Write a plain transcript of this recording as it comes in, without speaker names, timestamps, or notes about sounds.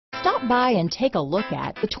Stop by and take a look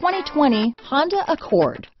at the 2020 Honda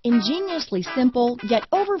Accord. Ingeniously simple, yet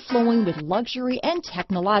overflowing with luxury and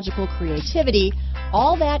technological creativity,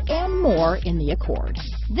 all that and more in the Accord.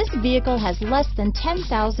 This vehicle has less than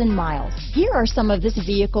 10,000 miles. Here are some of this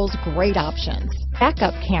vehicle's great options: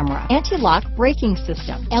 backup camera, anti-lock braking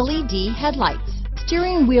system, LED headlights,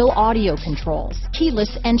 steering wheel audio controls,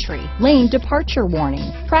 keyless entry, lane departure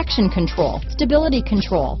warning, traction control, stability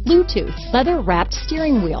control, Bluetooth, leather-wrapped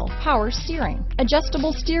steering wheel, power steering,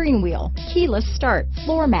 adjustable steering wheel, keyless start,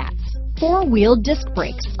 floor mats, four-wheel disc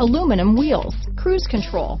brakes, aluminum wheels, cruise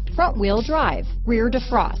control, front-wheel drive, rear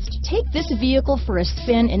defrost. Take this vehicle for a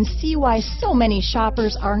spin and see why so many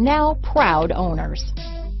shoppers are now proud owners.